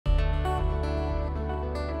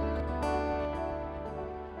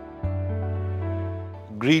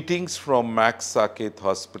Greetings from Max Saket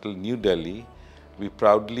Hospital, New Delhi. We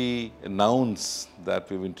proudly announce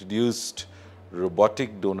that we've introduced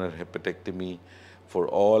robotic donor hepatectomy for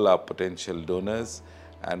all our potential donors,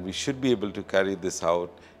 and we should be able to carry this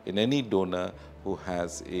out in any donor who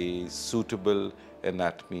has a suitable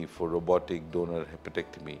anatomy for robotic donor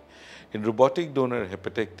hepatectomy. In robotic donor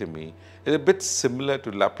hepatectomy, it's a bit similar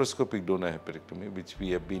to laparoscopic donor hepatectomy, which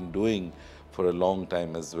we have been doing for a long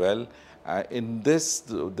time as well. In this,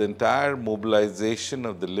 the entire mobilization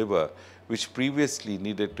of the liver, which previously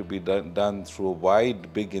needed to be done through a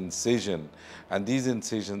wide, big incision, and these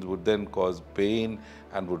incisions would then cause pain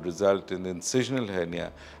and would result in incisional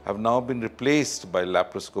hernia, have now been replaced by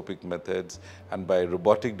laparoscopic methods and by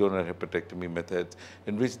robotic donor hepatectomy methods,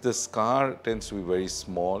 in which the scar tends to be very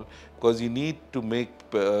small, because you need to make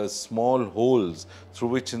small holes through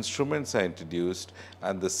which instruments are introduced,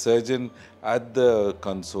 and the surgeon at the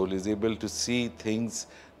console is able to see things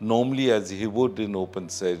normally as he would in open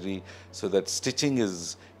surgery, so that stitching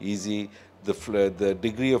is easy. The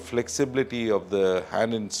degree of flexibility of the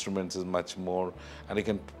hand instruments is much more, and he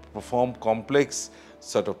can perform complex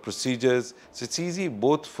sort of procedures. So it's easy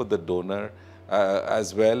both for the donor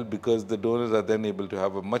as well, because the donors are then able to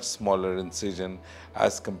have a much smaller incision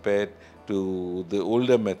as compared to the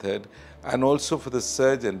older method, and also for the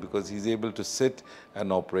surgeon, because he's able to sit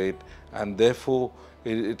and operate, and therefore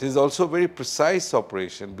it is also a very precise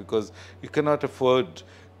operation, because you cannot afford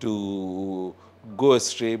to go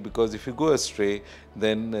astray, because if you go astray,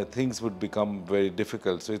 then things would become very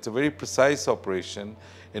difficult. So it's a very precise operation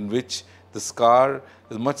in which the scar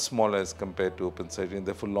is much smaller as compared to open surgery, and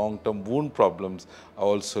therefore long-term wound problems are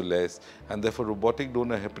also less. And therefore robotic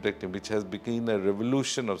donor hepatectomy, which has become a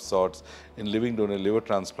revolution of sorts in living donor liver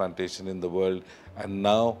transplantation in the world, and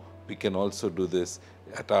now we can also do this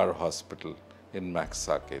at our hospital in Max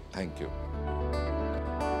Saket. Thank you.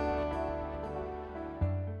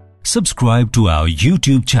 Subscribe to our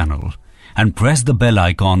YouTube channel and press the bell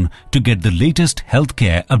icon to get the latest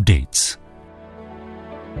healthcare updates.